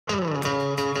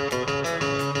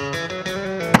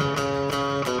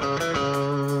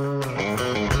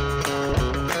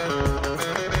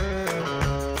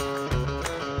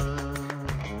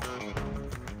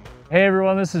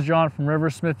this is John from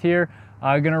Riversmith here.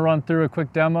 I'm going to run through a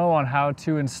quick demo on how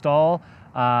to install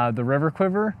the River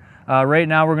Quiver. Right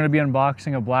now we're going to be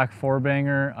unboxing a black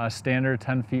 4-banger, standard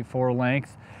 10 feet 4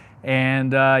 length.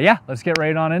 And yeah, let's get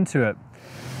right on into it.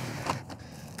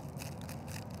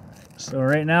 So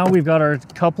right now we've got our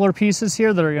coupler pieces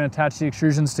here that are going to attach the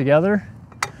extrusions together.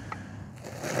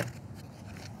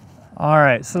 All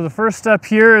right, so the first step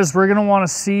here is we're going to want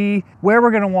to see where we're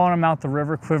going to want to mount the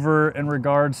River Quiver in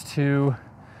regards to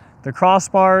the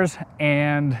crossbars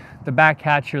and the back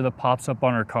hatch here that pops up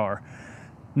on our car.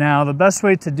 Now, the best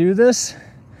way to do this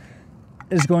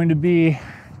is going to be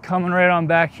coming right on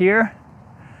back here,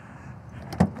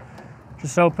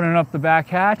 just opening up the back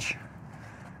hatch,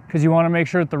 because you want to make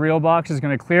sure that the reel box is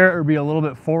going to clear it or be a little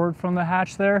bit forward from the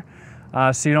hatch there,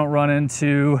 so you don't run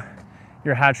into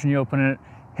your hatch when you open it,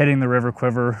 hitting the River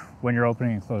Quiver when you're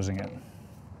opening and closing it.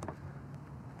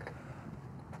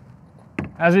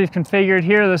 As we've configured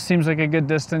here, this seems like a good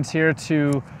distance here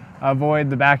to avoid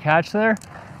the back hatch there.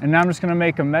 And now I'm just going to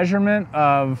make a measurement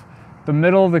of the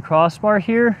middle of the crossbar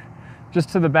here, just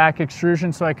to the back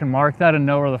extrusion, so I can mark that and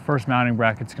know where the first mounting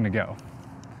bracket's going to go.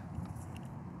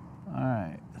 All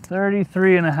right,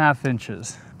 33.5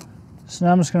 inches. So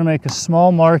now I'm just going to make a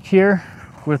small mark here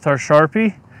with our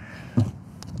Sharpie,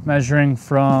 measuring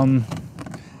from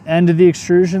end of the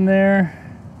extrusion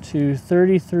there to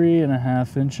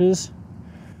 33.5 inches.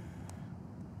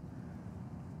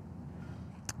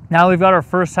 Now we've got our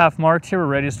first half marked here, we're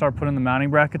ready to start putting the mounting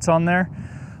brackets on there.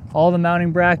 All the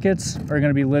mounting brackets are going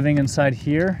to be living inside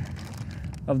here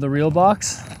of the reel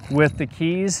box with the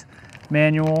keys,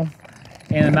 manual,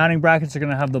 and the mounting brackets are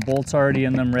going to have the bolts already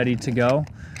in them ready to go.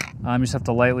 You just have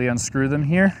to lightly unscrew them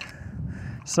here.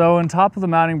 So on top of the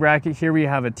mounting bracket here we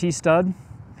have a T-stud,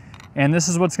 and this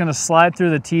is what's going to slide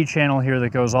through the T-channel here that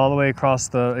goes all the way across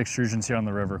the extrusions here on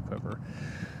the River Quiver.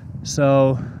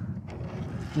 So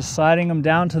just sliding them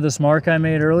down to this mark I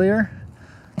made earlier.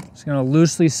 Just going to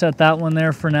loosely set that one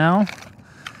there for now.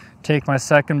 Take my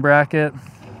second bracket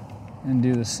and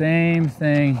do the same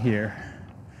thing here.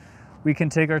 We can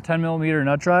take our 10mm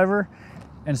nut driver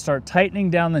and start tightening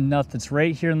down the nut that's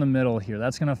right here in the middle here.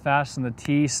 That's going to fasten the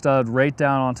T-stud right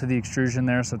down onto the extrusion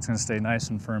there, so it's going to stay nice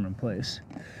and firm in place.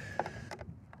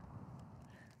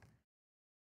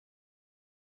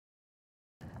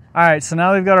 All right, so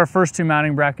now we've got our first two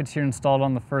mounting brackets here installed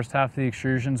on the first half of the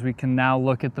extrusions. We can now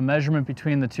look at the measurement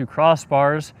between the two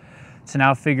crossbars to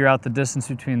now figure out the distance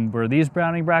between where these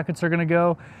mounting brackets are going to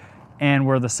go and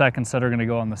where the second set are going to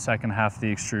go on the second half of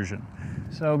the extrusion.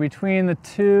 So between the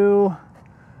two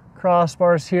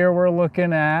crossbars here, we're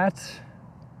looking at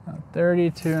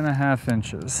 32.5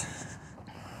 inches.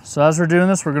 So as we're doing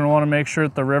this, we're going to want to make sure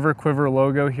that the River Quiver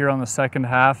logo here on the second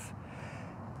half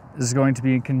is going to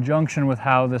be in conjunction with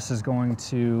how this is going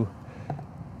to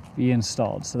be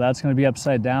installed. So that's going to be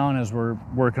upside down as we're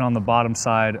working on the bottom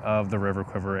side of the River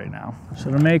Quiver right now.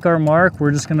 So to make our mark,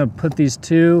 we're just going to put these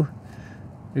two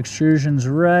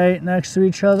extrusions right next to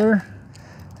each other.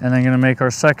 And then going to make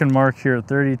our second mark here at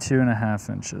 32.5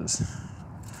 inches.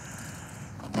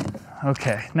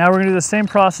 Okay, now we're going to do the same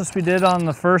process we did on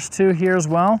the first two here as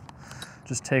well.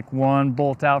 Just take one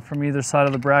bolt out from either side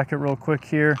of the bracket real quick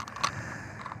here.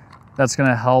 That's going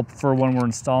to help for when we're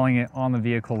installing it on the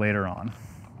vehicle later on.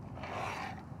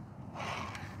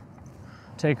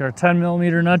 Take our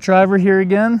 10mm nut driver here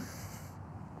again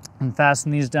and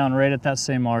fasten these down right at that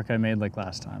same mark I made like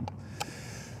last time.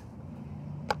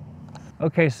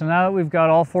 Okay, so now that we've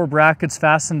got all four brackets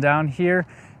fastened down here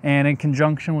and in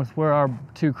conjunction with where our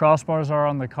two crossbars are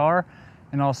on the car,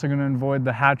 and also going to avoid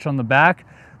the hatch on the back,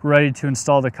 we're ready to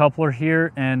install the coupler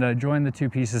here and join the two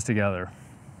pieces together.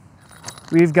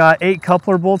 We've got 8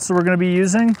 coupler bolts that we're going to be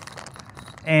using,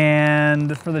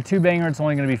 and for the 2-banger it's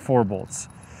only going to be 4 bolts.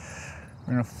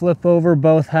 We're going to flip over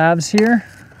both halves here,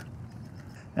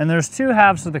 and there's 2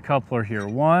 halves of the coupler here.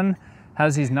 One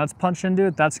has these nuts punched into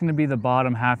it. That's going to be the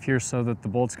bottom half here so that the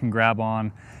bolts can grab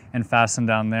on and fasten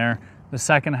down there. The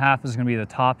second half is going to be the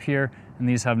top here, and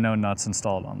these have no nuts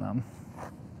installed on them.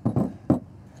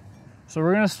 So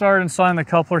we're going to start installing the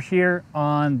coupler here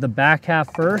on the back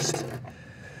half first.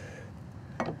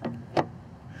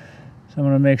 So I'm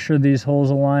going to make sure these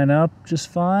holes will line up just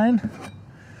fine.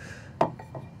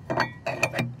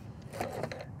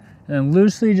 And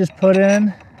loosely just put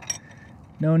in.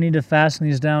 No need to fasten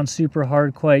these down super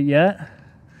hard quite yet.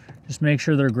 Just make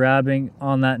sure they're grabbing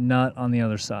on that nut on the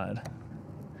other side.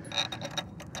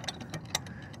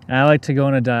 And I like to go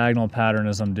in a diagonal pattern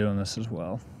as I'm doing this as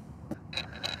well.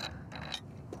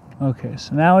 Okay,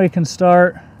 so now we can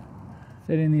start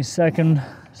fitting the second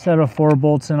set of 4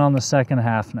 bolts in on the second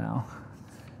half now.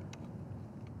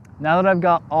 Now that I've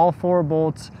got all 4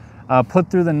 bolts put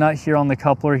through the nut here on the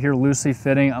coupler here, loosely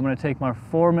fitting, I'm going to take my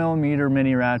 4mm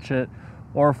mini ratchet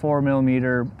or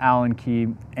 4mm Allen key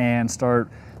and start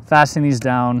fastening these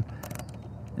down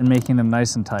and making them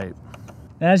nice and tight.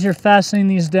 As you're fastening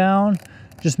these down,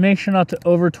 just make sure not to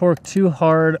over torque too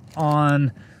hard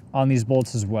on these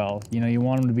bolts as well. You know, you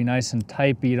want them to be nice and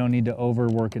tight, but you don't need to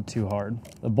overwork it too hard.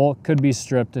 The bolt could be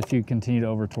stripped if you continue to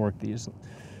over torque these.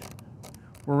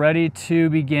 We're ready to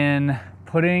begin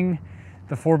putting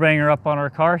the 4-banger up on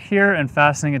our car here and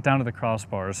fastening it down to the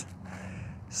crossbars.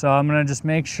 So I'm gonna just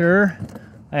make sure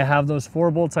I have those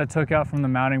 4 bolts I took out from the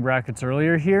mounting brackets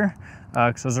earlier here,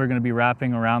 because those are gonna be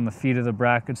wrapping around the feet of the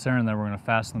brackets there, and then we're gonna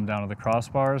fasten them down to the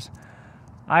crossbars.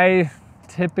 I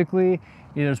typically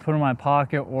either just put them in my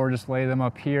pocket or just lay them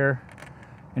up here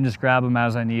and just grab them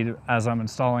as I need as I'm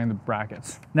installing the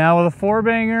brackets. Now with a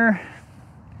 4-banger,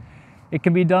 it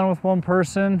can be done with one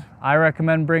person. I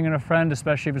recommend bringing a friend,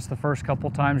 especially if it's the first couple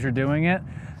times you're doing it.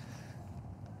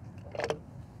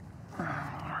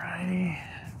 Alrighty.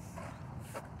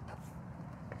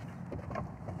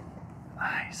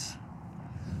 Nice.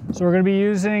 So we're gonna be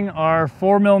using our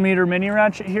 4mm mini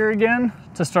ratchet here again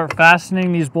to start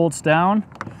fastening these bolts down.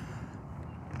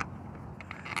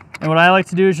 And what I like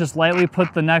to do is just lightly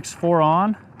put the next 4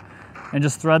 on and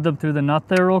just thread them through the nut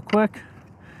there real quick,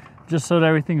 just so that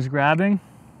everything's grabbing.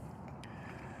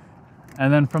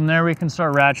 And then from there we can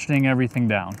start ratcheting everything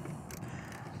down.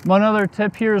 One other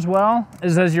tip here as well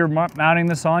is as you're mounting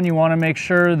this on, you want to make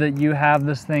sure that you have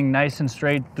this thing nice and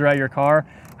straight throughout your car.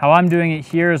 How I'm doing it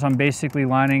here is I'm basically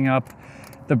lining up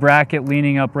the bracket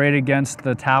leaning up right against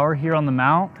the tower here on the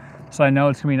mount, so I know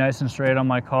it's gonna be nice and straight on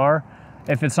my car.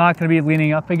 If it's not gonna be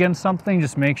leaning up against something,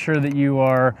 just make sure that you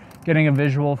are getting a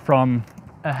visual from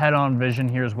a head-on vision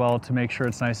here as well to make sure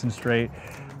it's nice and straight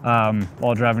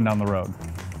while driving down the road.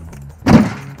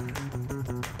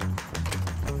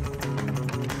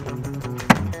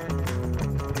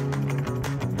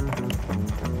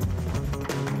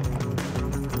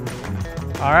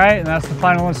 All right, and that's the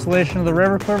final installation of the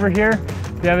River Quiver here.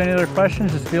 If you have any other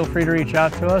questions, just feel free to reach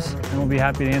out to us and we'll be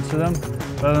happy to answer them.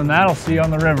 Other than that, I'll see you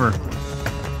on the river.